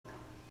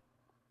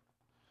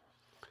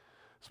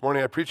This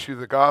morning I preach you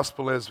the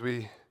gospel as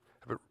we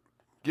have it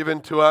given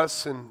to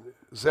us in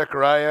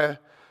Zechariah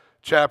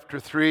chapter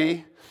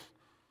 3.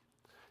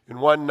 In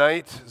one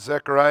night,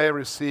 Zechariah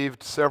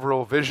received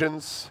several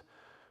visions.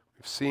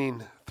 We've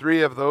seen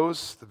three of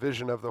those: the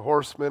vision of the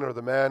horseman or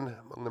the man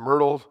among the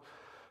myrtle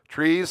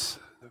trees,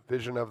 the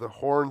vision of the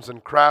horns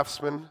and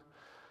craftsmen,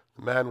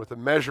 the man with the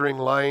measuring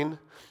line.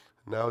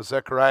 Now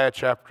Zechariah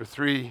chapter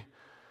 3,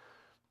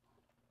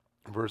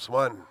 verse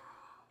 1.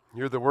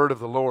 Hear the word of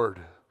the Lord.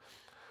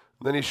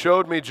 Then he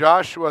showed me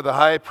Joshua the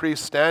high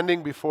priest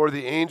standing before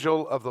the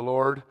angel of the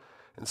Lord,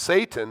 and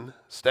Satan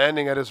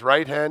standing at his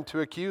right hand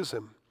to accuse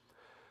him.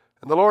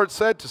 And the Lord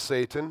said to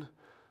Satan,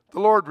 "The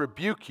Lord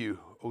rebuke you,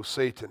 O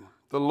Satan.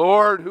 The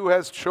Lord who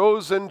has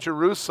chosen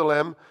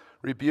Jerusalem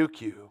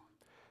rebuke you.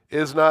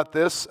 Is not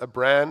this a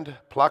brand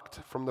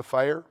plucked from the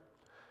fire?"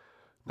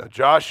 Now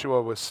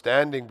Joshua was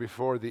standing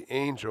before the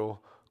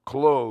angel,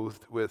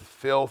 clothed with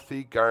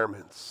filthy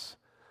garments.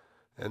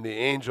 And the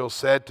angel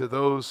said to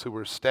those who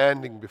were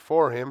standing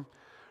before him,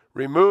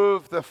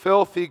 "Remove the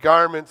filthy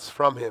garments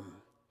from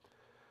him."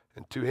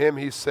 And to him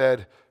he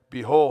said,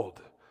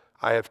 "Behold,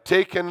 I have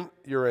taken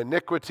your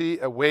iniquity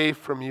away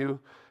from you,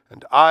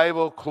 and I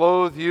will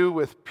clothe you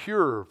with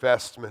pure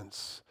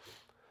vestments."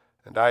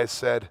 And I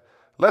said,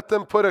 "Let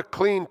them put a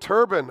clean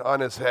turban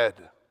on his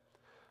head."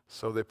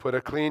 So they put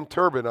a clean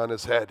turban on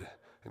his head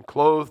and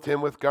clothed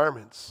him with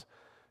garments.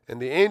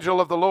 And the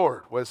angel of the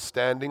Lord was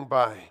standing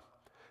by.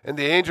 And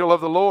the angel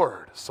of the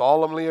Lord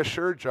solemnly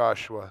assured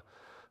Joshua,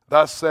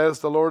 "Thus says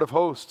the Lord of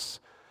hosts,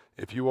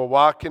 if you will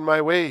walk in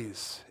my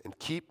ways and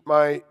keep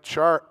my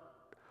charge,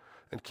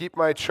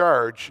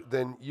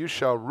 then you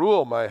shall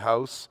rule my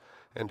house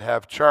and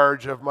have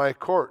charge of my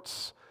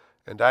courts,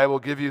 and I will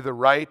give you the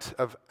right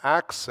of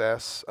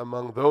access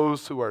among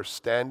those who are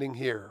standing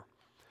here.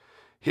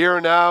 Hear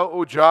now,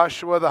 O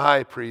Joshua the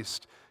high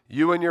priest,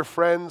 you and your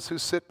friends who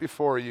sit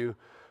before you,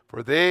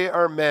 for they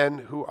are men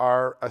who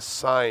are a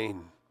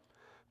sign.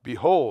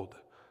 Behold,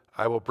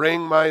 I will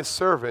bring my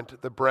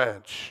servant the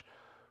branch.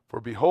 For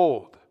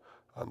behold,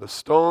 on the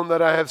stone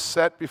that I have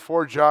set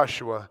before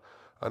Joshua,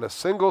 on a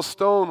single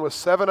stone with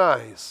 7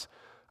 eyes,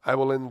 I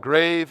will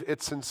engrave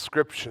its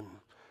inscription,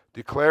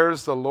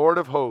 declares the Lord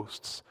of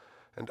hosts,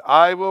 and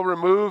I will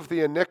remove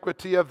the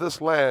iniquity of this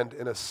land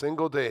in a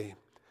single day.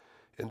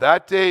 In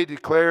that day,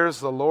 declares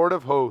the Lord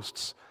of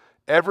hosts,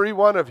 every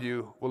one of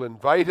you will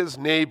invite his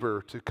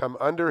neighbor to come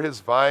under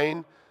his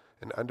vine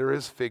and under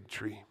his fig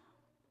tree."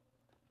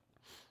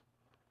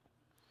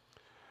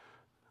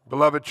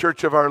 Beloved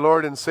church of our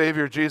Lord and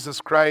Savior Jesus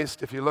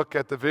Christ, if you look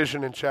at the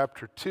vision in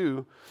chapter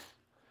 2,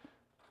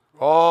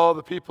 all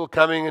the people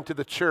coming into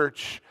the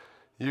church,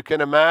 you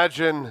can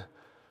imagine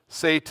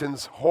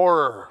Satan's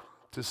horror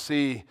to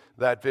see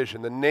that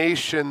vision, the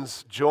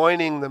nations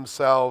joining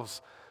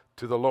themselves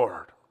to the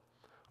Lord.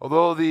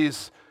 Although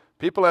these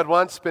people had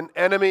once been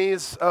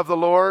enemies of the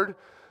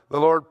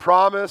Lord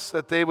promised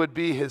that they would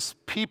be his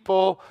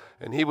people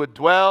and he would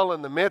dwell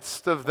in the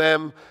midst of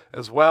them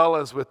as well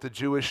as with the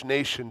Jewish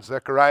nation.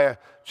 Zechariah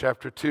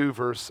chapter 2,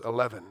 verse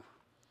 11.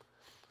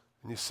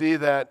 And you see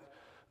that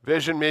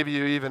vision, maybe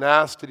you even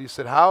asked it, you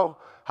said,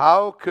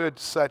 how could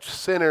such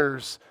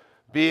sinners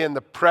be in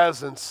the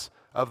presence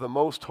of the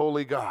most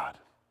holy God?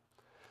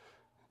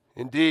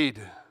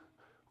 Indeed,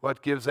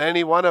 what gives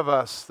any one of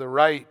us the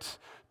right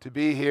to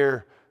be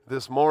here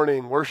this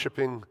morning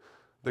worshiping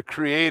the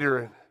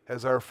Creator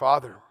as our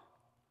Father?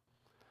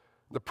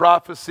 The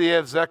prophecy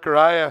of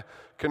Zechariah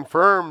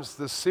confirms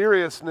the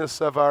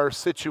seriousness of our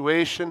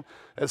situation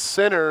as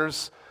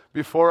sinners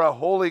before a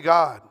holy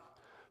God.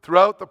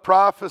 Throughout the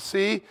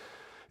prophecy,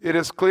 it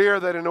is clear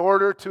that in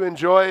order to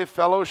enjoy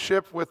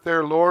fellowship with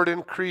their Lord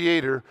and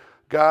Creator,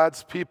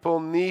 God's people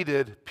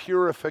needed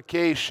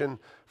purification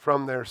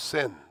from their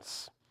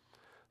sins.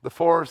 The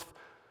fourth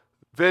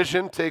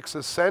vision takes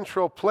a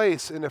central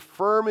place in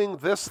affirming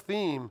this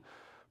theme,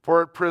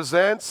 for it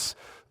presents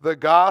the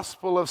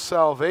gospel of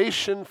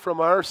salvation from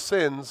our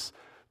sins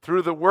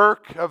through the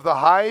work of the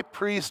high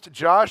priest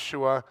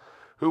Joshua,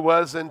 who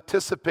was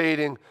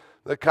anticipating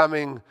the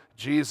coming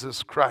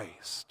Jesus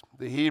Christ.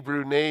 The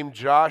Hebrew name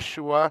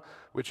Joshua,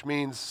 which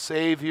means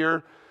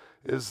Savior,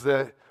 is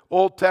the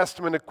Old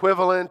Testament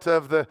equivalent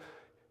of the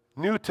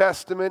New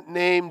Testament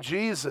name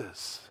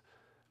Jesus,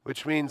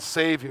 which means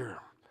Savior.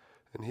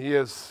 And he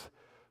is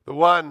the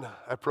one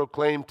I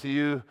proclaim to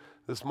you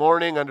this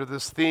morning under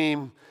this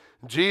theme.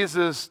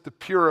 Jesus, the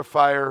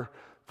purifier,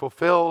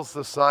 fulfills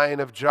the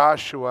sign of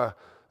Joshua,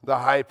 the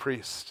high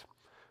priest.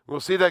 We'll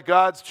see that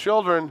God's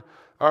children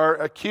are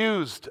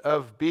accused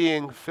of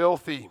being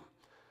filthy.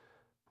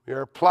 We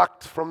are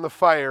plucked from the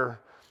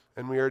fire,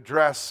 and we are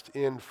dressed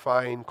in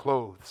fine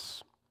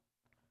clothes.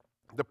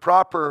 The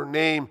proper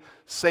name,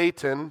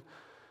 Satan,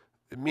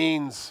 it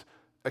means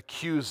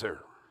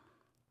accuser.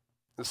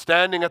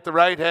 Standing at the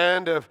right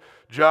hand of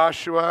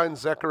Joshua in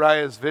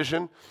Zechariah's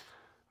vision,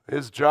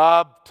 his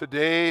job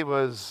today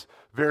was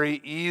very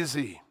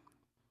easy.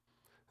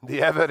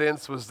 The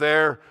evidence was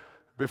there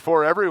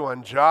before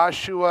everyone.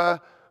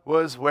 Joshua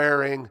was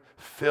wearing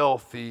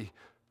filthy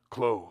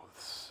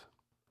clothes.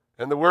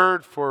 And the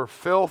word for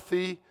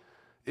filthy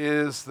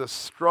is the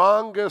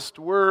strongest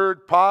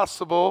word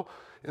possible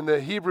in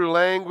the Hebrew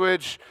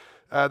language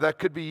that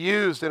could be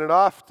used, and it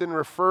often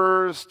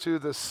refers to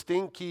the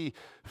stinky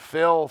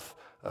filth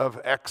of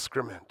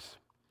excrement.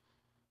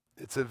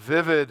 It's a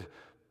vivid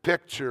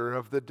picture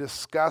of the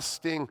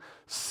disgusting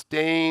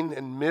stain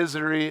and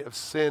misery of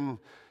sin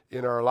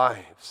in our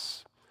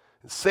lives.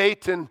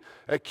 Satan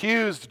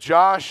accused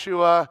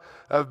Joshua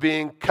of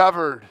being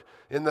covered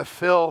in the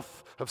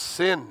filth of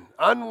sin,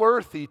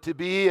 unworthy to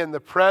be in the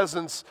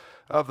presence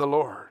of the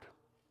Lord.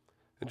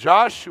 And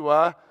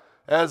Joshua,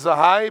 as a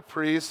high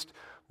priest,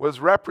 was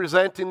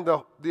representing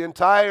the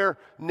entire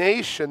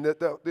nation,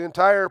 the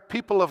entire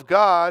people of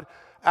God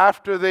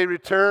after they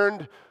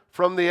returned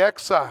from the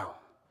exile.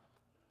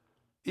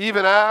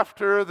 Even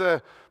after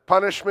the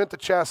punishment, the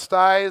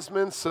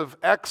chastisements of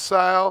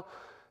exile,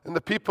 and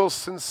the people's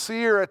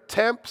sincere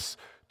attempts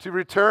to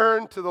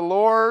return to the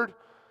Lord,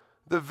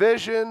 the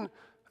vision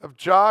of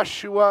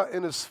Joshua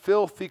in his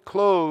filthy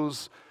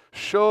clothes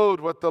showed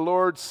what the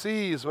Lord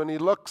sees when he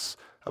looks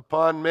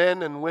upon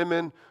men and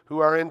women who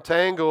are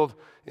entangled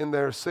in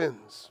their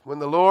sins. When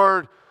the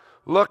Lord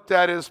looked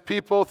at his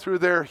people through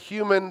their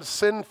human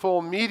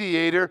sinful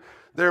mediator,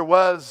 there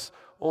was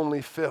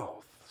only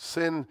filth.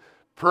 Sin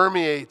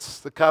permeates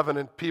the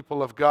covenant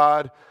people of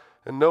God,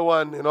 and no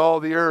one in all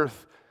the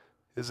earth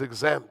is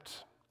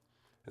exempt.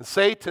 And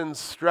Satan's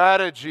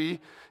strategy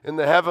in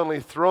the heavenly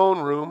throne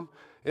room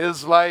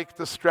is like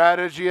the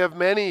strategy of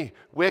many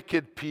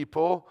wicked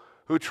people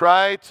who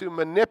try to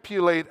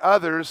manipulate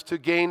others to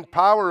gain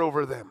power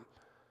over them.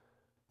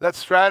 That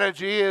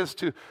strategy is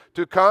to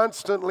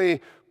constantly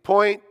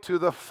point to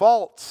the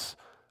faults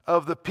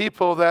of the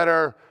people that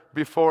are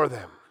before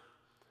them.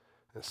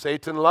 And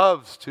Satan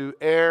loves to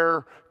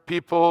air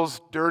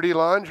people's dirty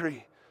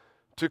laundry,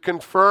 to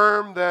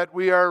confirm that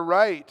we are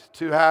right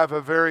to have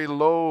a very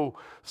low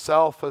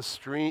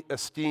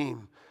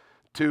self-esteem,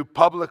 to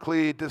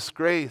publicly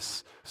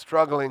disgrace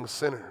struggling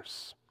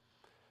sinners.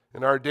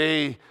 In our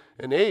day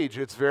and age,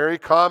 it's very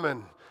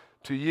common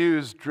to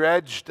use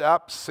dredged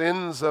up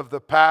sins of the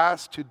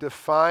past to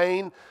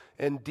define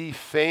and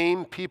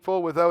defame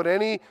people without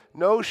any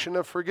notion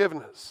of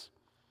forgiveness.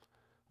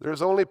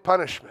 There's only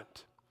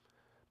punishment.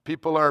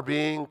 People are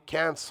being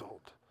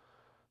canceled.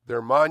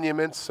 Their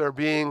monuments are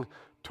being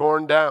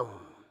torn down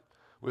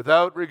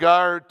without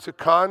regard to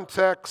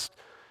context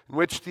in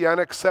which the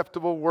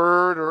unacceptable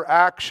word or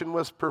action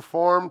was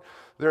performed.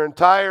 Their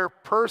entire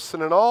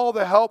person and all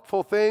the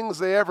helpful things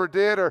they ever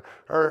did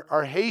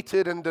are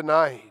hated and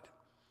denied.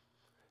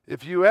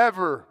 If you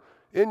ever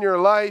in your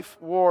life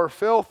wore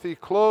filthy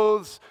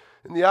clothes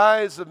in the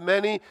eyes of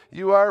many,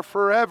 you are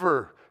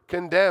forever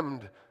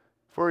condemned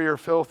for your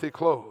filthy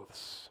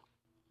clothes.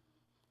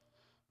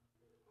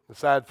 The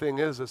sad thing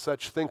is that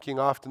such thinking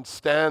often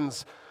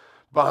stands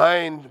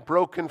behind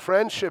broken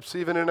friendships,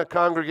 even in a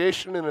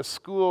congregation, in a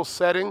school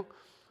setting.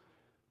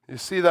 You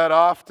see that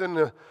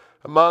often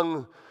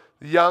among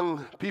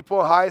young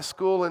people, high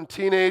school and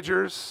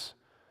teenagers.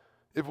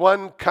 If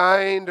one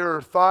kind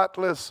or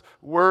thoughtless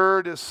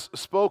word is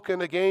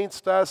spoken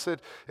against us,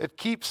 it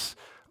keeps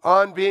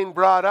on being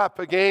brought up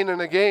again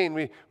and again.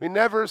 We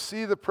never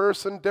see the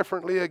person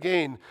differently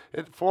again.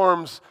 It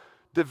forms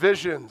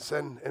divisions,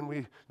 and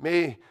we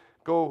may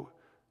go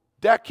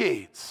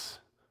decades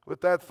with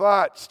that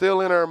thought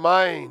still in our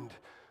mind,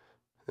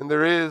 and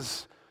there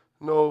is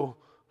no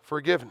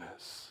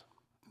forgiveness,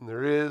 and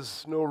there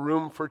is no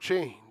room for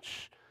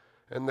change,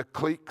 and the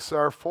cliques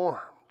are formed,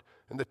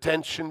 and the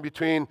tension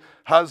between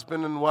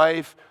husband and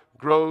wife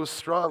grows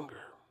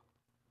stronger.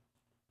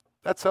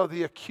 That's how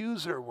the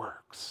accuser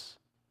works.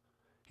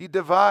 He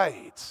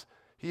divides,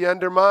 he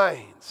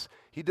undermines,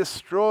 he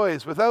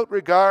destroys without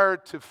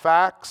regard to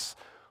facts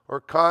or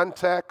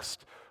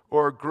context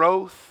or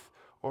growth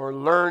or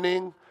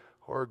learning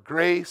or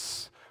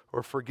grace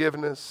or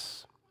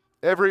forgiveness.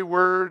 Every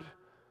word,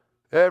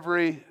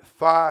 every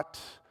thought,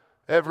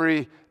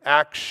 every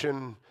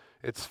action,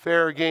 it's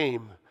fair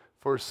game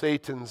for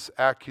Satan's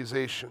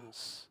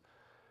accusations.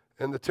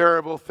 And the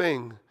terrible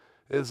thing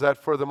is that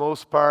for the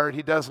most part,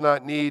 he does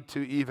not need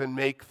to even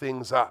make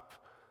things up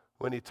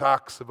when he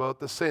talks about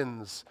the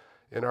sins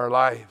in our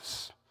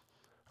lives.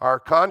 Our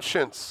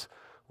conscience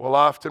will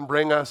often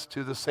bring us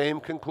to the same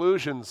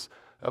conclusions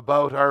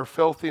about our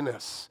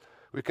filthiness.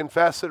 We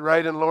confess it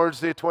right in Lord's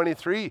Day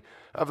 23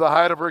 of the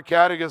Heidelberg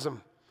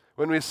Catechism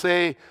when we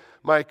say,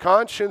 "My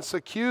conscience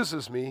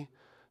accuses me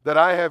that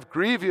I have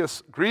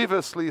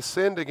grievously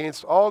sinned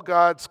against all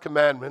God's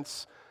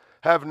commandments,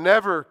 have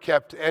never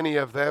kept any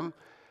of them,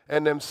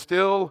 and am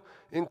still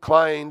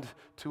inclined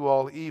to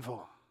all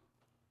evil."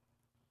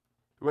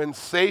 When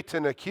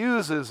Satan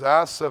accuses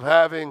us of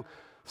having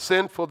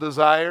sinful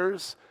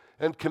desires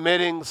and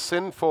committing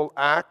sinful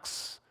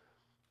acts,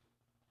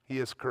 he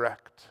is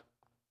correct.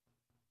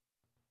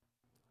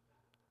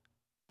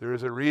 There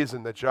is a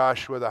reason that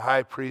Joshua the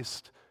high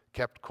priest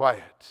kept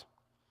quiet.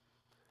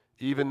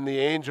 Even the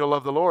angel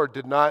of the Lord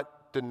did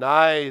not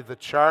deny the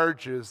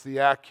charges, the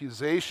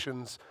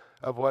accusations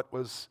of what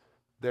was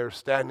there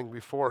standing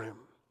before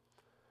him.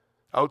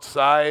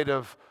 outside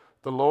of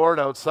the Lord,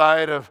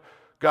 outside of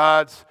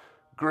God's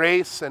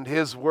grace and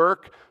His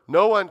work.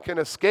 No one can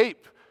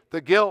escape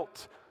the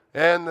guilt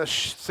and the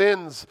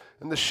sins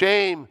and the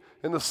shame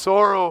and the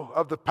sorrow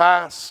of the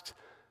past,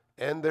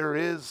 and there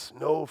is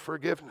no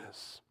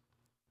forgiveness.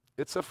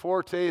 It's a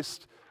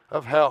foretaste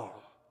of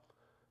hell.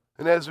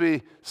 And as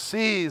we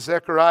see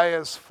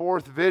Zechariah's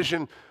fourth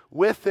vision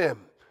with him,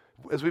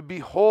 as we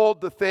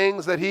behold the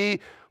things that he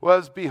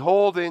was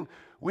beholding,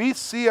 we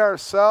see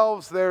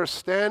ourselves there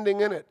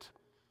standing in it.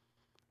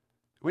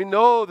 We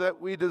know that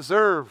we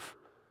deserve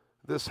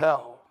this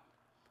hell.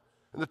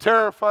 And the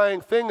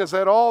terrifying thing is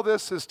that all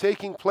this is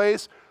taking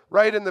place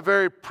right in the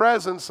very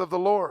presence of the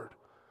Lord.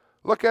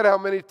 Look at how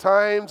many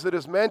times it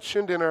is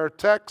mentioned in our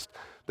text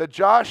that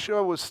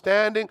Joshua was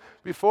standing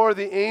before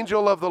the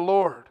angel of the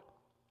Lord.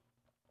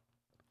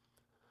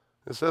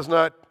 This does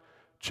not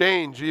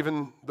change,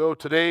 even though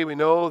today we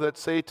know that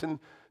Satan,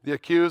 the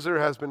accuser,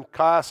 has been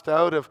cast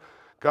out of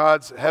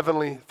God's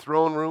heavenly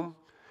throne room.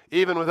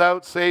 Even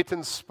without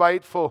Satan's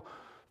spiteful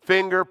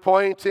finger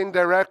pointing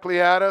directly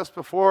at us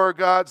before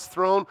God's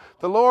throne,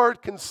 the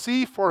Lord can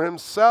see for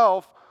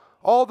himself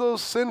all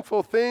those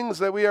sinful things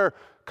that we are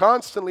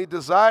constantly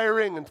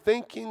desiring and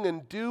thinking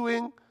and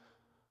doing.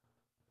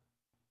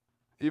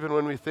 Even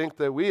when we think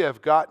that we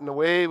have gotten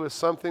away with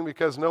something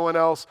because no one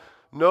else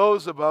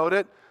knows about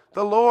it,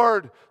 the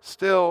Lord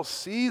still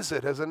sees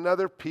it as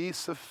another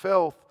piece of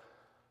filth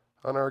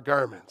on our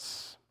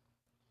garments.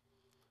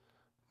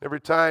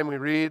 Every time we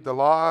read the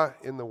law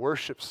in the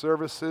worship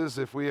services,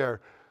 if we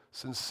are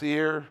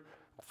sincere,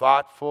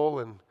 thoughtful,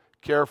 and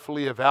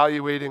carefully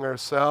evaluating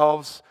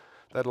ourselves,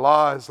 that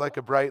law is like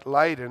a bright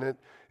light, and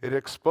it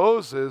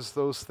exposes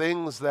those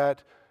things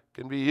that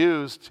can be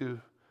used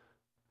to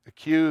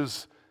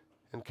accuse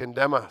and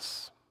condemn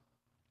us.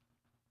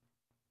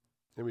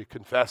 And we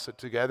confess it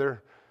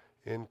together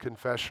in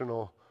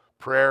confessional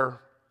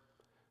prayer.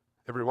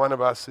 Every one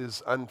of us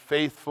is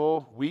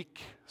unfaithful,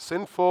 weak,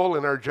 sinful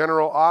in our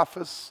general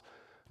office,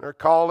 in our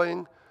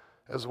calling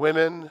as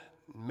women,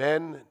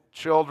 men,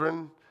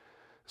 children,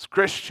 as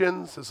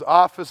Christians, as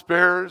office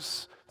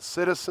bearers,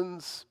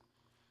 citizens.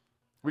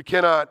 We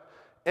cannot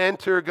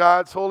enter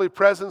God's holy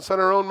presence on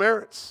our own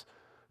merits.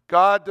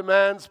 God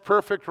demands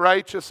perfect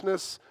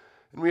righteousness,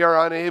 and we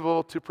are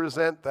unable to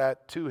present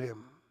that to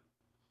Him.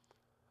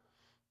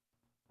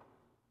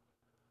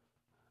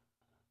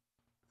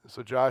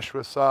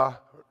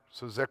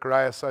 So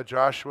Zechariah saw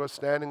Joshua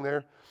standing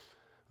there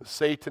with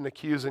Satan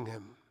accusing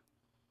him.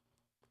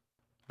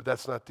 But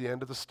that's not the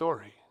end of the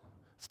story.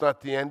 It's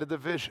not the end of the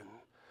vision.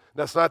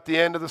 That's not the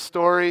end of the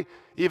story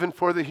even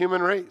for the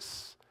human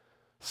race.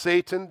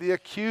 Satan, the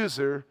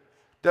accuser,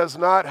 does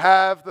not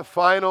have the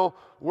final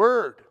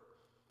word.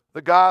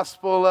 The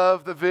gospel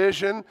of the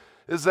vision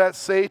is that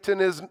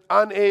Satan is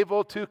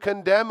unable to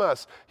condemn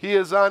us. He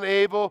is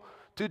unable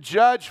to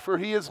judge, for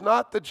he is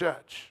not the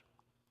judge.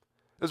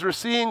 As we're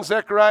seeing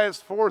Zechariah's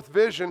fourth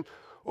vision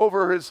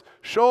over his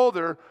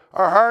shoulder,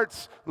 our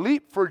hearts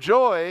leap for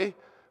joy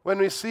when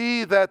we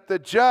see that the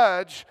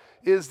judge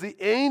is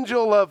the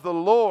angel of the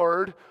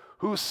Lord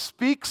who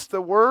speaks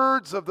the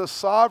words of the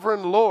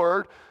sovereign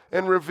Lord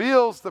and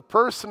reveals the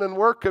person and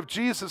work of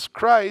Jesus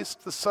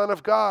Christ, the Son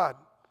of God.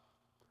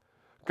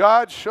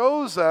 God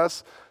shows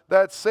us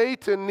that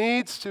Satan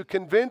needs to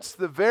convince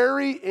the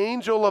very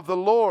angel of the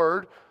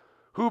Lord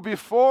who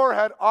before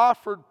had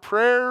offered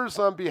prayers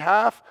on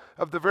behalf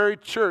of the very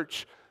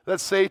church that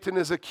Satan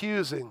is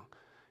accusing.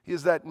 He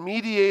is that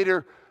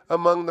mediator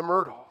among the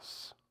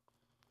myrtles.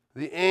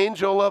 The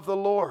angel of the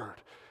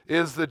Lord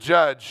is the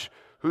judge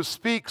who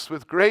speaks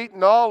with great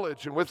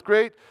knowledge and with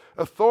great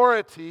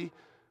authority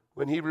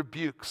when he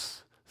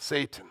rebukes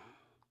Satan.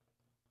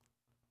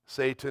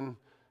 Satan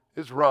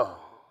is wrong.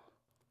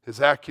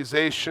 His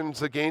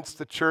accusations against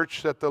the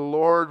church that the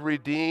Lord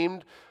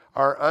redeemed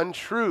are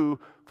untrue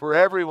for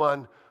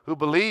everyone who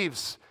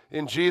believes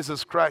in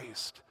Jesus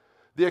Christ.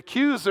 The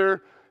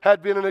accuser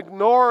had been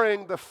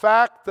ignoring the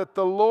fact that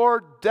the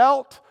Lord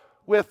dealt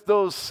with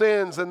those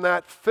sins and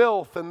that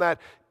filth and that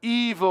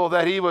evil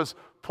that he was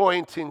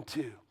pointing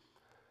to.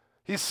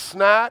 He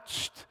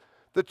snatched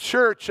the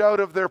church out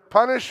of their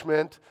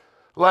punishment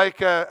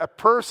like a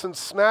person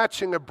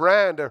snatching a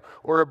brand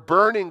or a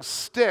burning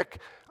stick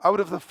out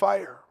of the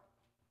fire.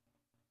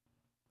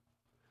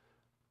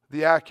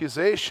 The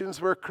accusations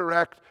were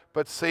correct,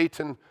 but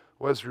Satan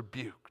was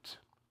rebuked.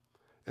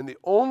 And the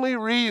only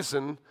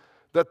reason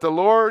that the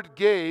Lord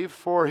gave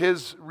for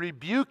his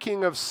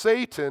rebuking of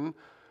Satan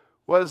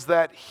was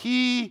that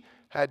he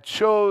had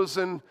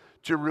chosen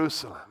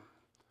Jerusalem.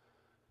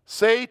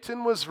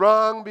 Satan was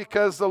wrong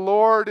because the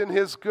Lord, in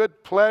his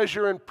good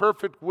pleasure and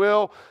perfect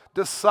will,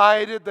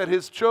 decided that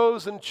his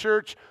chosen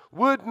church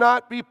would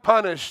not be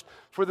punished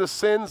for the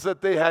sins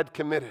that they had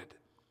committed.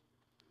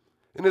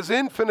 In his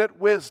infinite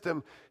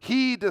wisdom,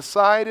 he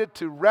decided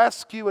to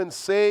rescue and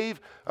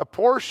save a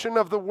portion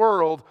of the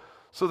world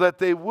so that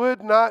they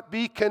would not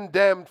be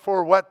condemned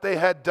for what they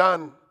had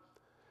done.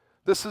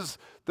 This is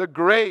the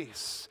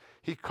grace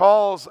he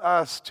calls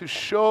us to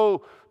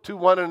show to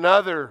one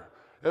another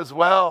as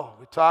well.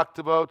 We talked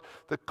about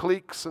the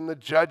cliques and the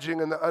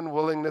judging and the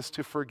unwillingness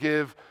to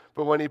forgive.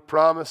 But when he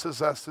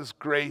promises us his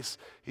grace,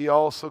 he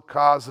also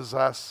causes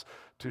us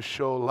to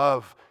show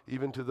love,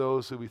 even to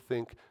those who we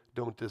think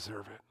don't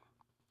deserve it.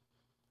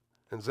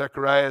 And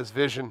Zechariah's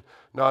vision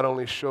not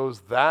only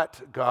shows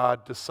that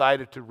God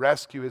decided to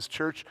rescue his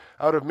church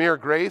out of mere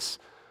grace,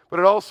 but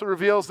it also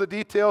reveals the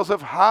details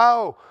of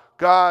how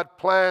God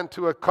planned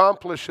to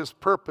accomplish his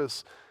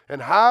purpose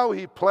and how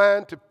he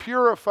planned to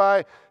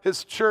purify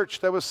his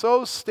church that was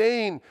so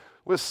stained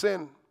with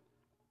sin.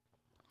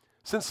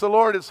 Since the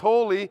Lord is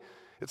holy,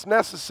 it's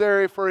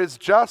necessary for his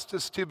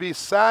justice to be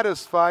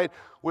satisfied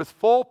with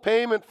full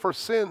payment for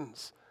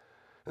sins.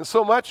 And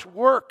so much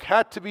work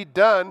had to be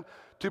done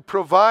to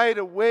provide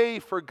a way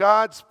for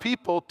God's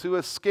people to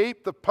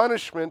escape the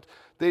punishment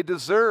they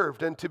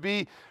deserved and to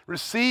be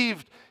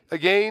received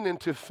again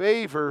into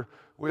favor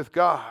with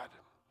God.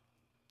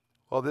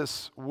 Well,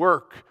 this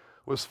work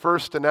was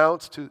first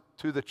announced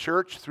to the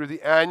church through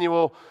the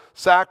annual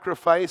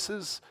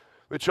sacrifices,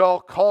 which all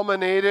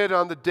culminated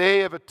on the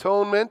Day of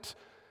Atonement.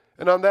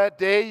 And on that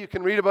day, you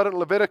can read about it in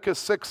Leviticus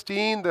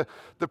 16,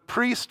 the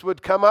priest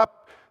would come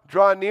up,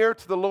 draw near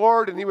to the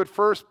Lord, and he would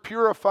first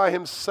purify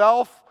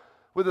himself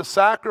with a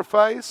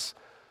sacrifice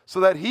so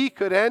that he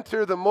could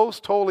enter the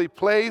most holy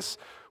place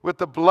with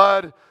the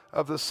blood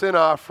of the sin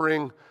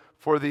offering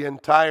for the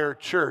entire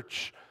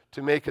church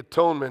to make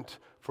atonement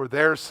for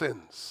their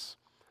sins.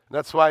 And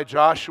that's why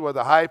Joshua,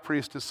 the high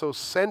priest, is so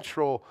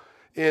central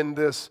in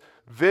this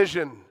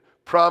vision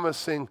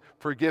promising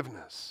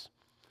forgiveness.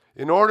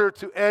 In order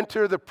to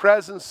enter the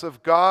presence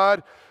of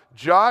God,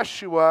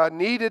 Joshua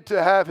needed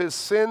to have his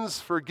sins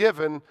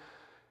forgiven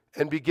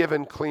and be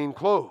given clean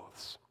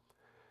clothes.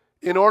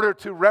 In order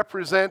to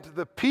represent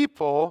the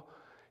people,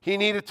 he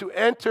needed to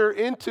enter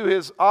into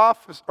his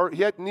office, or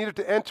he needed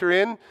to enter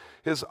in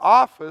his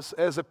office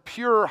as a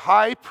pure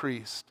high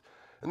priest.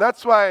 And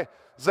that's why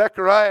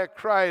Zechariah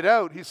cried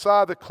out. He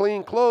saw the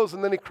clean clothes,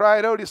 and then he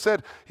cried out. He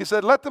said,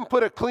 let them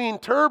put a clean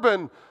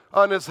turban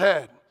on his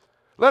head.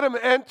 Let him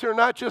enter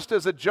not just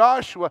as a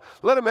Joshua,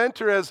 let him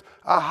enter as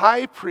a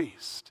high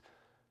priest.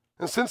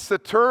 And since the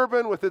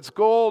turban with its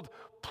gold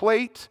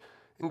plate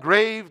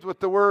engraved with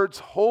the words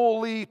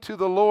 "Holy to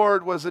the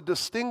Lord" was a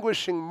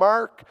distinguishing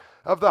mark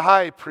of the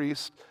high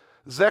priest,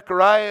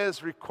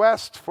 Zechariah's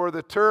request for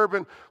the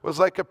turban was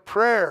like a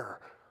prayer.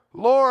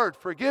 Lord,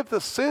 forgive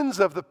the sins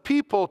of the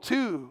people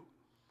too.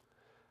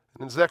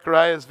 And in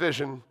Zechariah's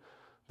vision,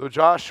 though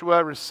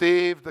Joshua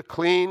received the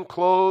clean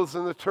clothes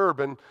and the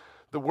turban,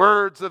 the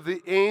words of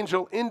the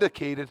angel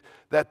indicated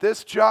that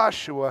this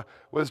Joshua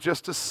was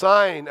just a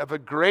sign of a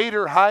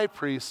greater high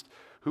priest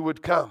who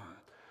would come.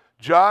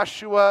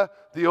 Joshua,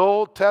 the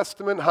Old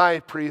Testament high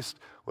priest,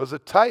 was a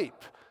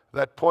type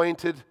that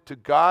pointed to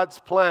God's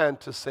plan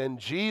to send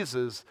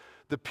Jesus,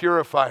 the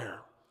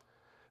purifier.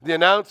 The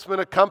announcement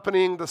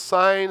accompanying the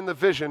sign and the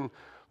vision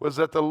was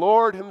that the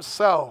Lord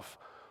himself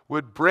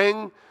would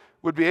bring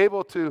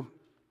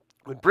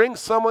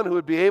someone who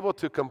would be able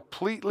to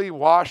completely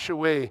wash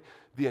away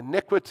the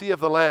iniquity of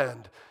the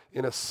land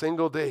in a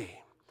single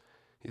day.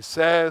 He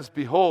says,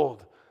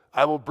 "Behold,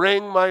 I will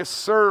bring my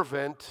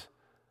servant,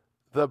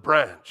 the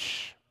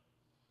branch."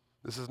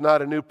 This is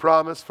not a new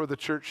promise for the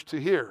church to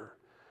hear.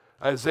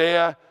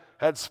 Isaiah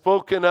had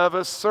spoken of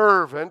a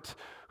servant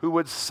who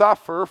would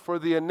suffer for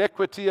the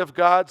iniquity of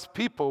God's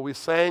people. We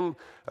sang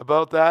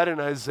about that in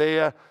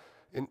Isaiah,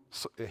 in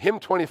hymn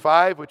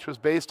 25, which was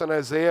based on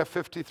Isaiah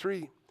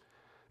 53.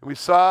 And we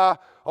saw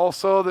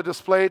also the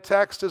display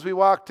text as we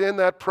walked in,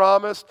 that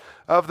promise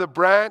of the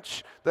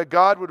branch that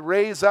God would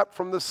raise up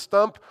from the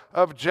stump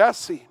of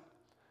Jesse.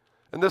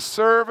 And this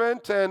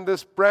servant and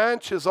this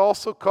branch is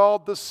also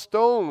called the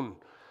stone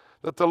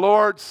that the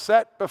Lord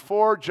set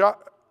before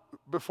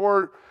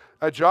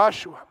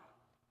Joshua.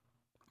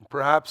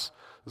 Perhaps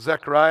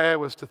Zechariah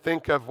was to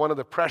think of one of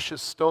the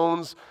precious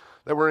stones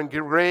that were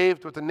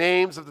engraved with the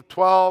names of the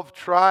 12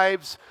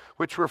 tribes,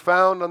 which were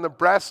found on the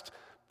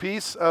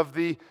breastpiece of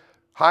the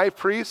high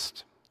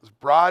priest, was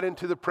brought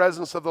into the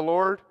presence of the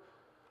Lord.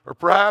 Or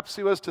perhaps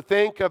he was to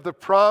think of the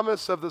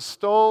promise of the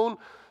stone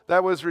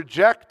that was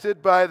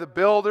rejected by the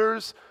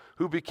builders,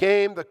 who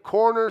became the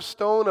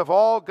cornerstone of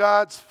all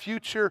God's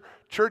future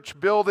church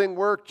building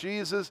work,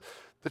 Jesus,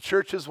 the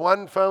church's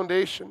one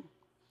foundation.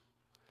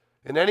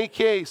 In any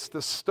case,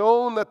 the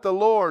stone that the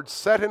Lord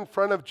set in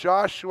front of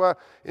Joshua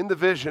in the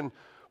vision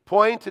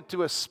pointed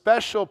to a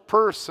special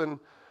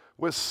person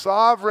with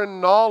sovereign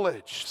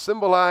knowledge,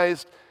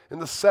 symbolized in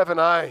the 7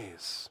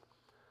 eyes.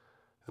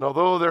 And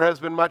although there has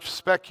been much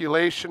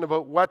speculation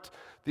about what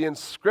the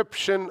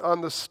inscription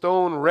on the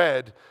stone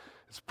read,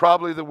 it's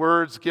probably the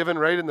words given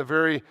right in the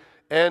very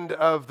end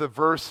of the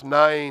verse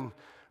 9.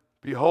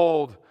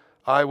 "Behold,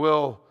 I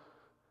will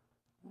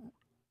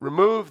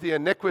remove the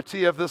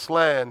iniquity of this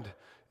land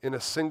in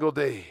a single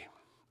day."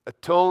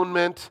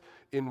 Atonement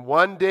in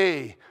one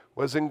day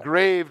was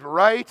engraved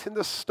right in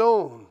the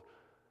stone,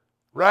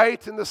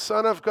 right in the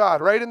Son of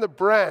God, right in the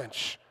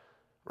branch,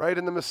 right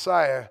in the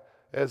Messiah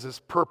as his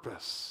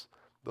purpose.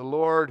 The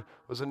Lord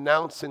was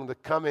announcing the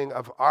coming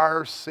of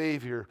our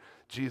Savior,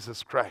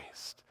 Jesus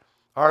Christ.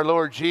 Our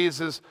Lord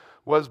Jesus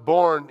was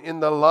born in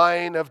the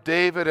line of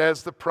David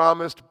as the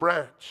promised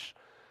branch.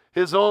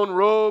 His own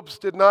robes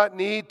did not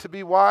need to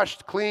be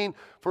washed clean,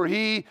 for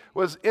he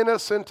was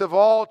innocent of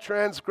all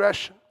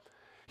transgression.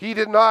 He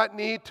did not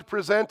need to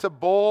present a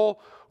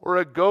bull or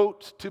a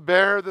goat to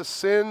bear the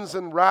sins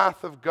and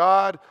wrath of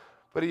God,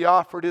 but he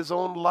offered his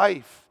own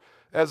life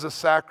as a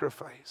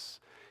sacrifice.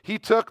 He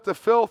took the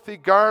filthy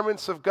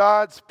garments of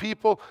God's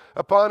people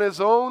upon his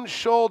own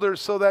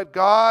shoulders so that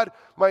God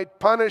might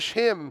punish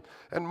him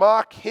and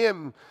mock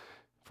him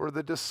for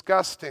the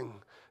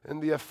disgusting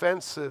and the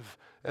offensive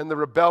and the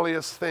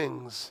rebellious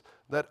things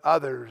that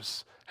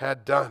others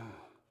had done.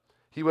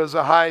 He was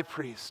a high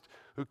priest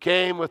who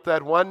came with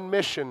that one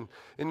mission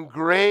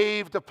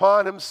engraved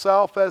upon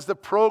himself as the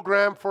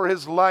program for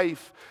his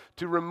life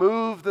to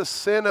remove the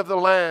sin of the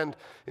land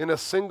in a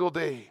single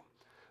day.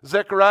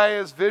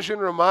 Zechariah's vision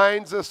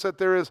reminds us that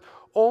there is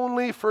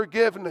only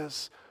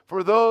forgiveness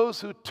for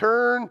those who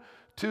turn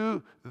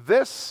to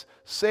this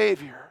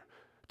Savior,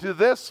 to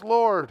this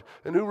Lord,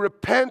 and who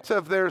repent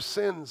of their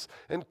sins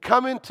and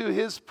come into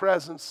his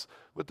presence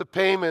with the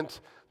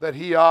payment that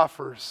he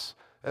offers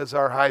as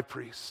our high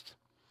priest.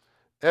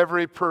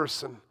 Every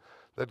person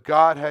that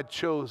God had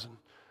chosen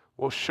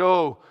will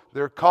show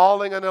their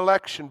calling and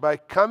election by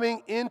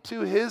coming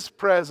into his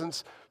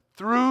presence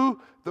through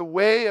the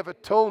way of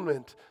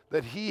atonement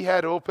that he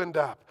had opened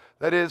up.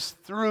 That is,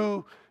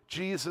 through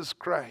Jesus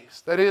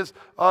Christ. That is,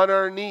 on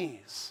our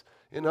knees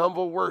in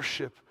humble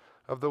worship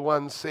of the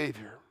one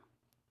Savior.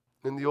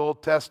 In the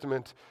Old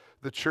Testament,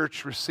 the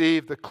church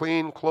received the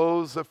clean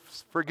clothes of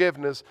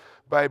forgiveness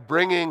by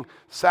bringing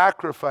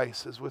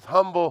sacrifices with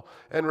humble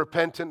and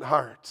repentant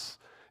hearts.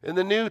 In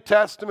the New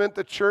Testament,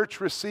 the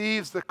church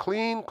receives the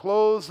clean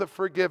clothes of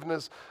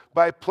forgiveness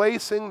by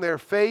placing their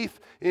faith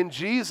in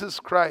Jesus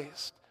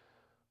Christ,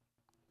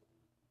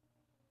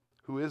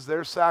 who is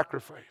their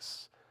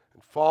sacrifice,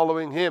 and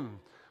following him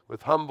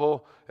with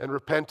humble and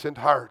repentant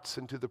hearts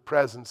into the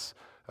presence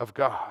of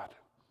God.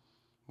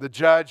 The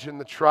judge in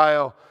the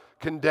trial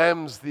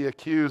condemns the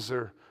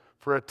accuser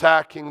for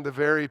attacking the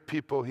very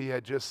people he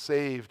had just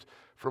saved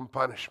from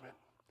punishment.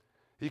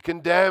 He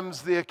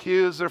condemns the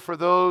accuser for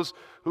those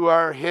who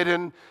are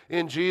hidden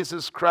in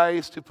Jesus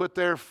Christ, who put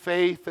their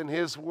faith in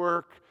his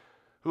work,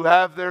 who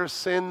have their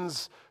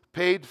sins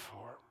paid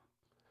for.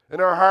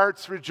 And our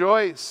hearts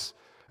rejoice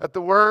at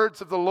the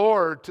words of the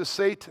Lord to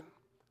Satan.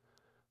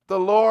 The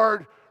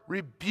Lord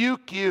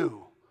rebuke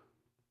you,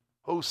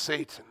 O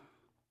Satan.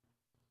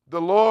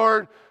 The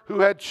Lord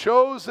who had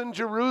chosen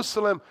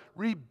Jerusalem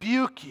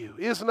rebuke you.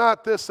 Is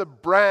not this a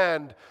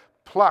brand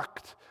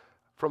plucked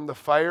from the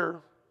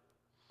fire?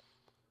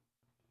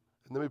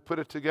 And then we put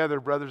it together,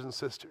 brothers and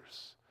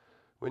sisters.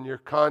 When your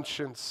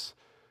conscience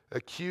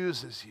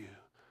accuses you,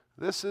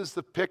 this is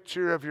the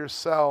picture of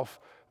yourself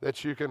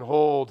that you can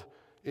hold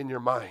in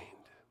your mind.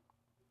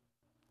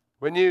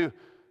 When you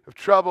have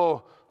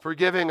trouble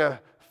forgiving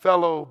a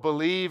fellow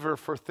believer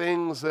for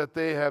things that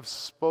they have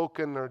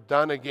spoken or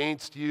done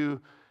against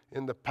you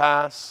in the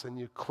past, and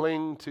you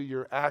cling to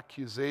your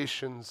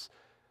accusations,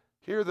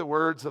 hear the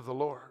words of the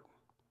Lord.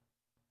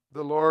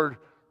 The Lord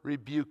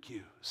rebuke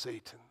you,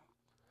 Satan.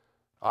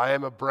 I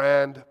am a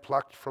brand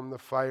plucked from the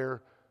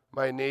fire.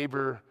 My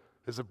neighbor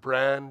is a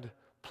brand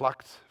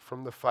plucked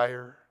from the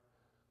fire.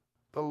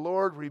 The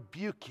Lord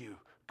rebuke you,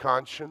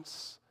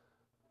 conscience.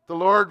 The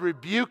Lord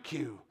rebuke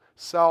you,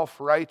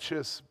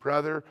 self-righteous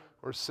brother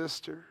or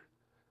sister.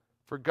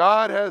 For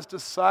God has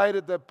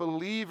decided that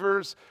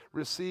believers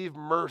receive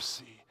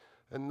mercy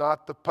and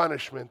not the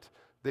punishment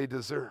they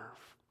deserve.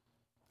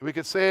 We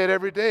could say it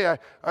every day.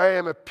 I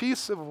am a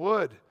piece of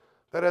wood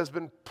that has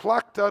been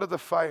plucked out of the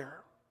fire.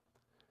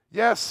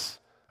 Yes,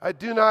 I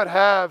do not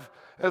have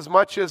as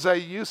much as I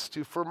used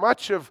to, for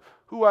much of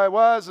who I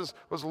was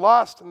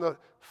lost in the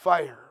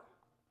fire.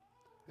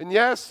 And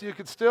yes, you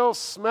could still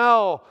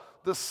smell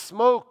the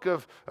smoke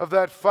of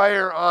that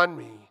fire on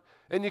me.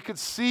 And you could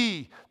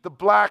see the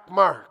black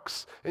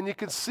marks, and you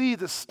could see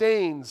the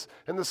stains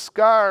and the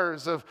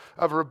scars of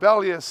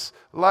rebellious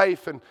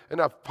life and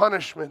of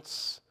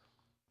punishments.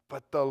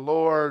 But the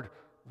Lord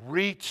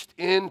reached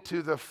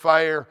into the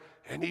fire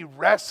and he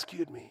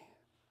rescued me.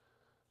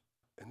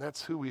 And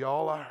that's who we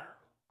all are.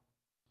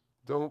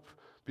 Don't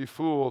be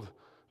fooled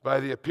by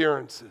the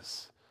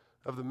appearances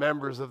of the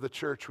members of the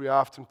church. We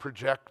often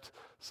project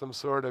some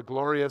sort of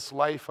glorious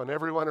life on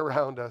everyone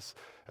around us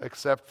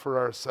except for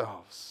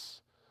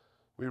ourselves.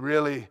 We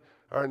really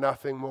are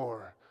nothing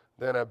more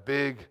than a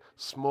big,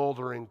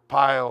 smoldering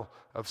pile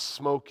of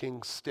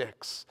smoking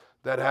sticks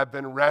that have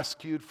been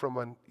rescued from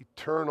an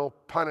eternal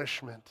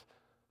punishment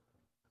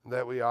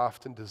that we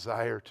often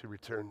desire to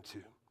return to.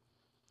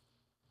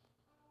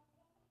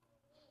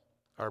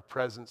 Our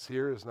presence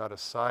here is not a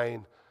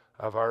sign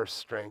of our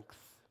strength.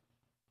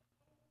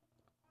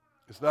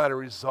 It's not a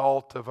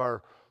result of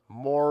our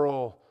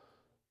moral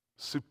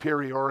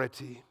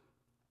superiority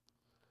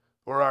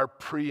or our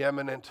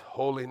preeminent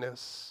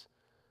holiness,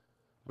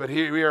 But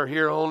here we are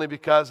here only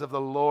because of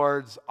the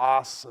Lord's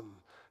awesome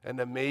and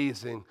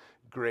amazing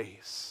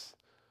grace.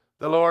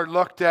 The Lord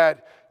looked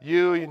at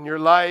you in your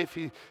life,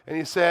 and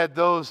He said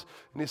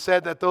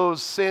that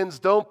those sins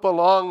don't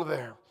belong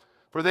there,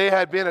 for they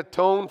had been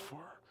atoned for.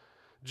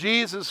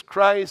 Jesus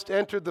Christ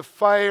entered the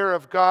fire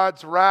of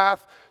God's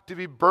wrath to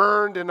be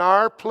burned in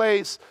our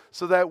place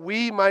so that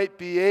we might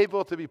be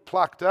able to be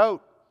plucked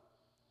out.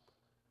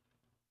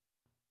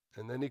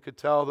 And then He could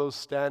tell those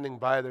standing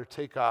by there,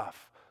 take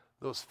off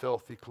those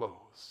filthy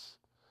clothes.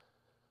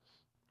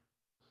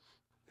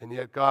 And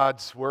yet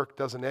God's work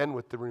doesn't end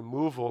with the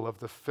removal of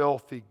the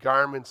filthy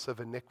garments of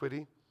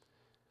iniquity.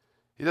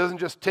 He doesn't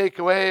just take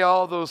away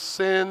all those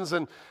sins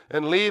and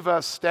leave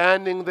us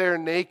standing there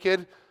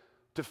naked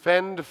to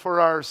fend for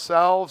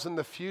ourselves in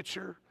the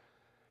future.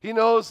 He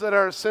knows that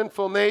our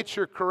sinful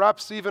nature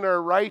corrupts even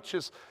our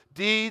righteous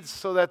deeds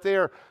so that they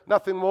are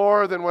nothing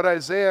more than what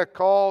Isaiah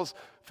calls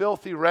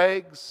filthy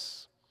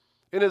rags.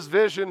 In his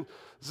vision,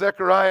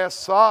 Zechariah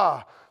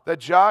saw that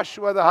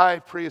Joshua the high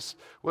priest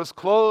was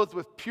clothed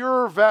with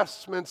pure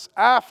vestments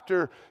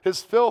after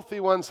his filthy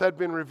ones had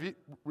been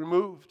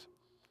removed.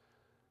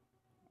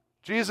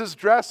 Jesus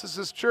dresses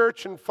His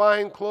church in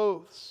fine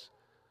clothes.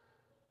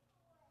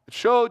 It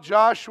showed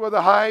Joshua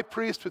the high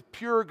priest with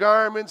pure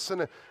garments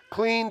and a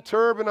clean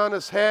turban on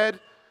his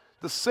head,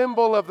 the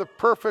symbol of the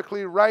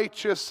perfectly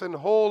righteous and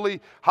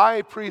holy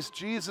high priest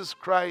Jesus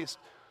Christ,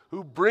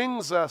 who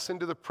brings us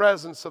into the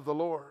presence of the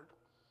Lord.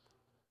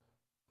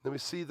 Then we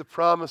see the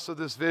promise of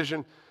this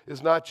vision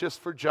is not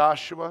just for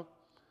Joshua,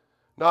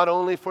 not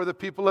only for the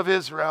people of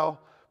Israel,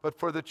 but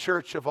for the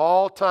church of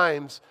all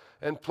times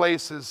and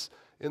places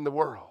in the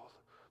world.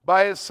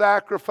 By His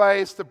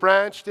sacrifice, the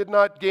branch did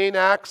not just gain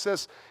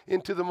access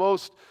into the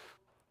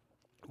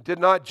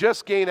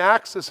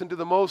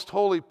most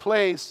holy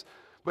place,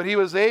 but He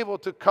was able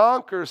to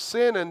conquer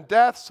sin and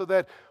death so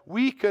that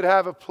we could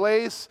have a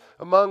place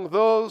among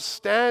those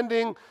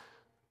standing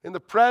in the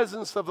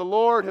presence of the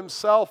Lord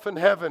Himself in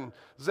heaven.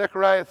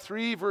 Zechariah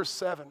 3 verse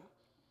 7.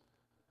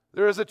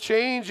 There is a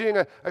changing,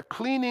 a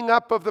cleaning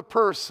up of the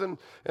person,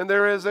 and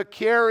there is a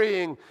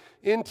carrying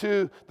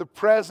into the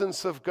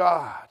presence of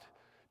God.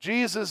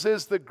 Jesus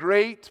is the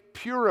great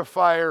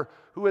purifier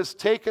who has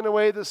taken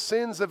away the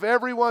sins of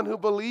everyone who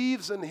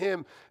believes in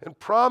Him and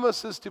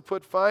promises to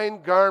put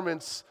fine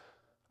garments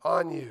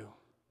on you.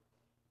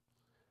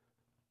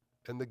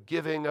 And the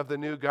giving of the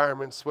new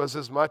garments was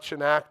as much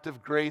an act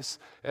of grace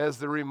as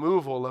the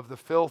removal of the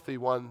filthy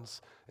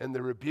ones and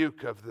the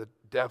rebuke of the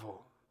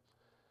devil.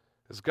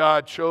 As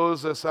God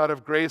chose us out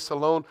of grace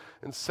alone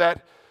and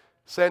sent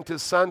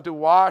His Son to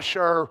wash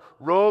our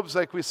robes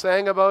like we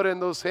sang about in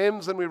those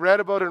hymns and we read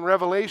about in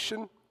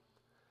Revelation,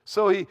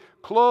 so He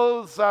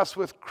clothes us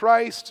with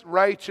Christ's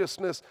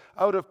righteousness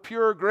out of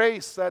pure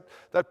grace,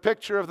 that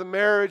picture of the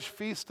marriage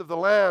feast of the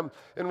Lamb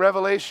in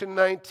Revelation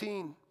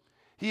 19.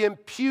 He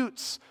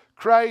imputes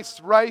Christ's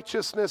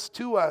righteousness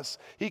to us.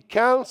 He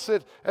counts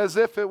it as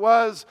if it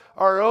was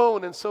our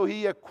own, and so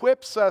He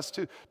equips us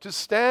to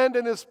stand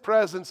in His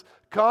presence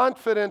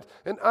confident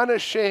and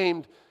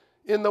unashamed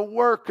in the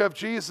work of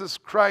Jesus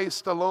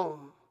Christ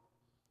alone.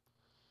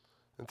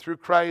 And through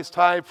Christ's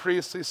high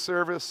priestly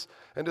service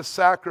and His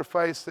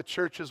sacrifice, the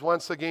church is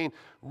once again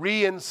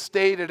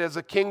reinstated as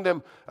a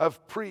kingdom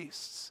of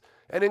priests.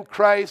 And in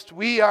Christ,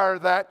 we are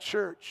that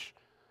church.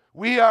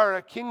 We are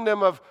a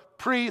kingdom of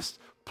priests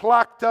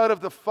plucked out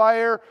of the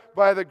fire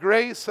by the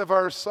grace of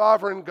our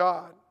sovereign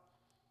God.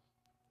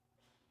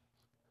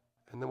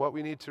 And then what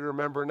we need to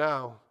remember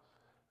now,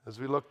 as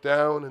we look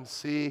down and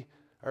see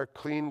our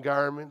clean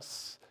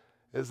garments,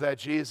 is that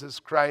Jesus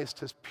Christ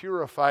has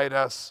purified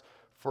us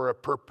for a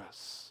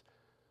purpose.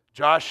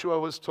 Joshua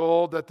was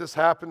told that this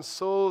happened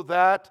so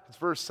that, it's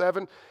verse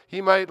 7, he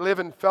might live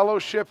in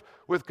fellowship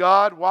with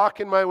God, walk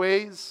in my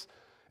ways,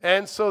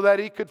 and so that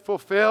he could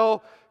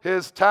fulfill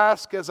his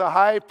task as a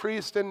high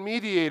priest and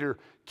mediator,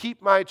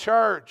 keep my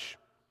charge.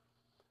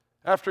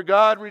 After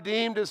God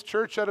redeemed His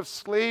church out of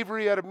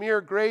slavery, out of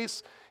mere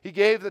grace, He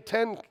gave the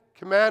 10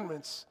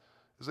 Commandments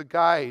as a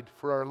guide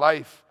for our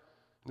life,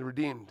 the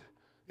redeemed,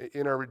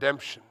 in our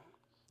redemption.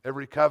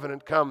 Every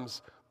covenant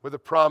comes with a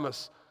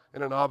promise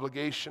and an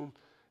obligation,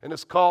 and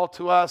His call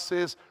to us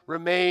is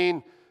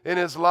remain in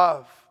His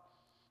love.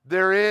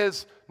 There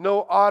is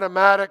no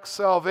automatic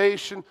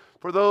salvation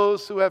for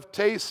those who have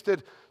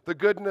tasted the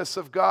goodness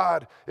of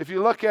God. If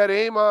you look at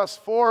Amos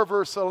 4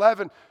 verse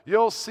 11,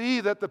 you'll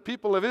see that the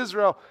people of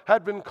Israel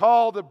had been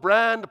called a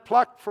brand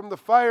plucked from the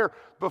fire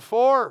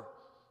before.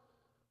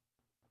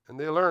 And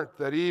they learned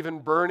that even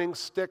burning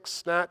sticks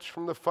snatched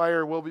from the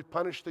fire will be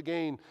punished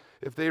again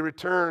if they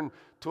return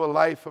to a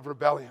life of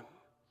rebellion.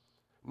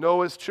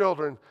 Noah's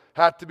children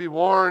had to be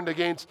warned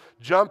against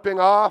jumping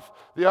off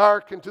the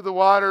ark into the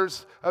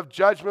waters of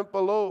judgment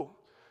below.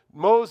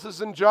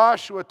 Moses and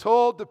Joshua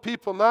told the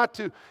people not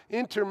to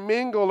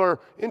intermingle or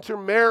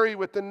intermarry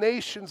with the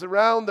nations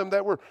around them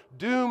that were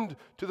doomed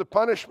to the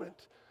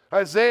punishment.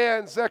 Isaiah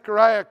and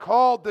Zechariah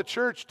called the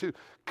church to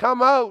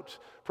come out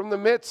from the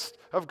midst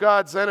of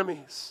God's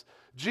enemies.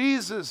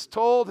 Jesus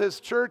told his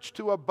church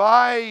to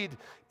abide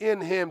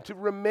in him, to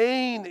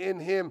remain in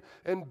him,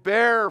 and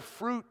bear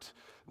fruit.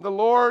 The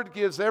Lord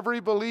gives every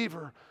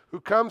believer who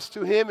comes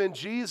to him in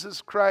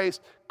Jesus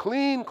Christ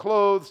clean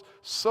clothes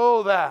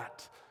so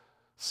that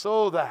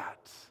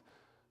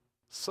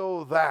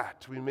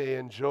we may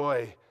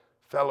enjoy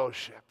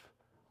fellowship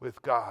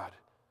with God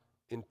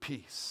in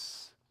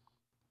peace.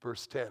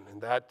 Verse 10, in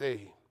that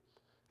day,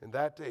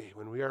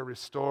 when we are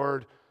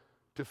restored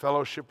to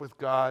fellowship with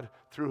God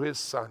through his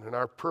Son and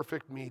our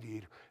perfect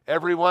mediator,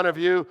 every one of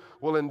you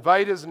will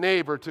invite his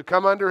neighbor to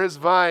come under his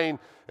vine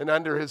and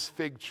under his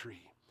fig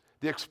tree.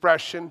 The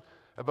expression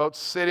about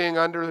sitting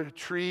under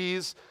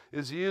trees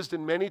is used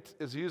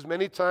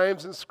many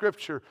times in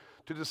Scripture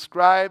to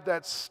describe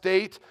that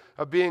state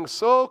of being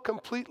so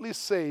completely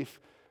safe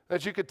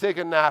that you could take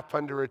a nap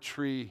under a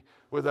tree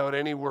without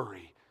any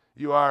worry.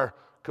 You are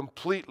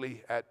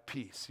completely at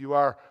peace. You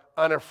are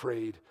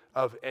unafraid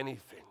of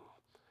anything.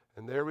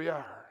 And there we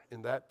are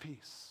in that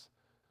peace.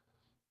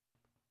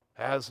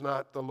 Has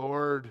not the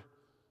Lord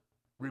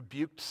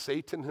rebuked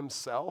Satan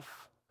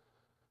himself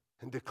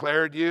and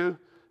declared you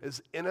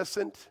as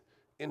innocent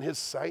in his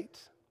sight?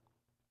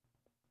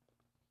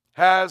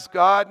 Has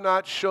God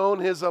not shown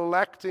his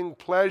electing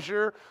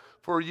pleasure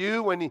for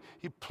you when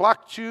he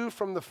plucked you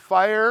from the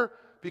fire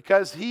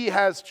because he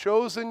has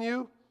chosen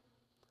you?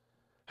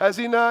 Has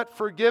he not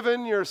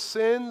forgiven your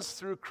sins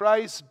through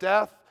Christ's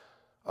death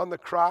on the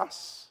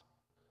cross?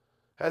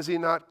 Has he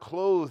not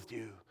clothed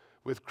you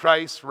with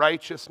Christ's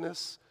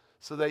righteousness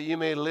so that you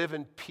may live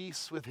in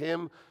peace with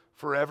him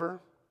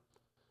forever?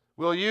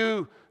 Will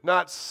you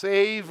not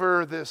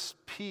savor this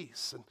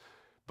peace and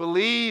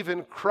believe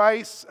in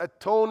Christ's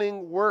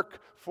atoning work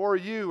for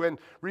you and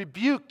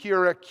rebuke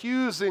your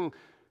accusing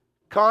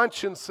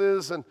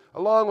consciences and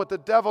along with the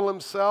devil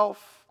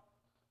himself?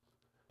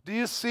 Do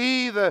you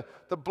see the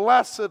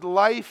blessed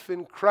life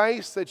in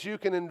Christ that you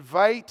can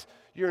invite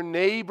your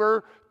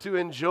neighbor to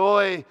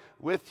enjoy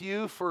with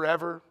you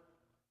forever?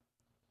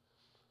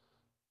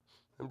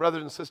 And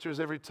brothers and sisters,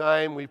 every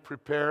time we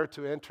prepare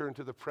to enter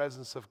into the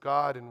presence of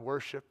God in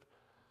worship,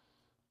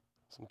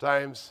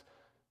 sometimes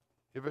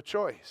you have a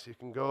choice. You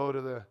can go to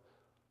the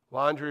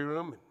laundry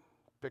room and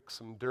pick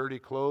some dirty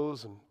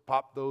clothes and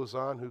pop those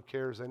on. Who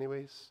cares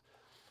anyways?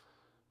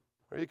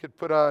 Or you could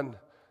put on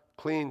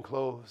clean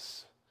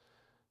clothes.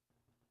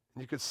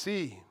 And you could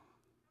see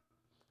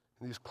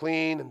these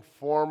clean and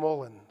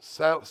formal and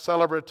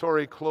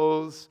celebratory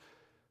clothes,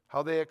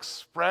 how they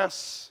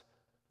express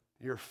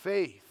your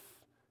faith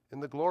in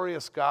the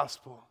glorious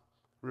gospel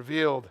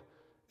revealed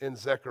in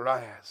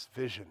Zechariah's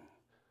vision.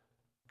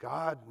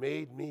 God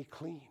made me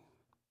clean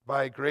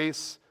by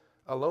grace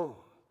alone.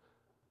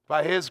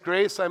 By his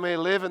grace I may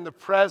live in the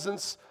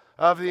presence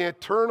of the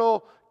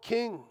eternal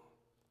King,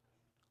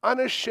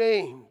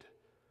 unashamed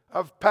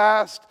of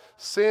past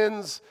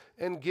sins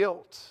and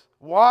guilt,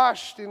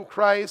 washed in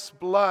Christ's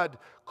blood,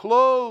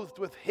 clothed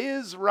with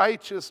his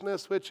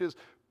righteousness, which is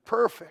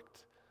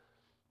perfect,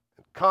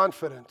 and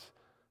confident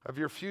of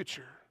your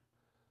future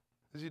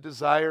as you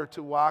desire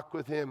to walk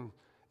with him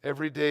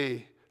every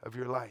day of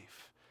your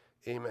life.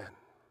 Amen.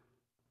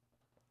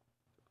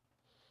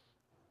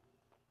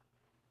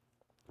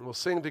 And we'll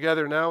sing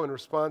together now in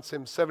response to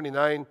hymn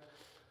 79.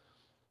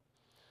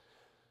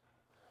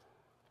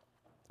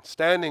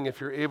 Standing,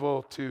 if you're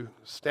able to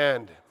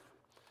stand.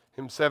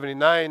 Hymn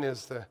 79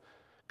 is the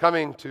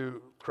coming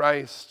to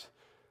Christ,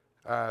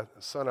 the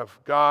Son of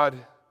God,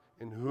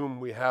 in whom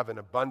we have an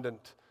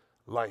abundant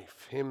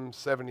life. Hymn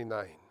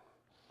 79.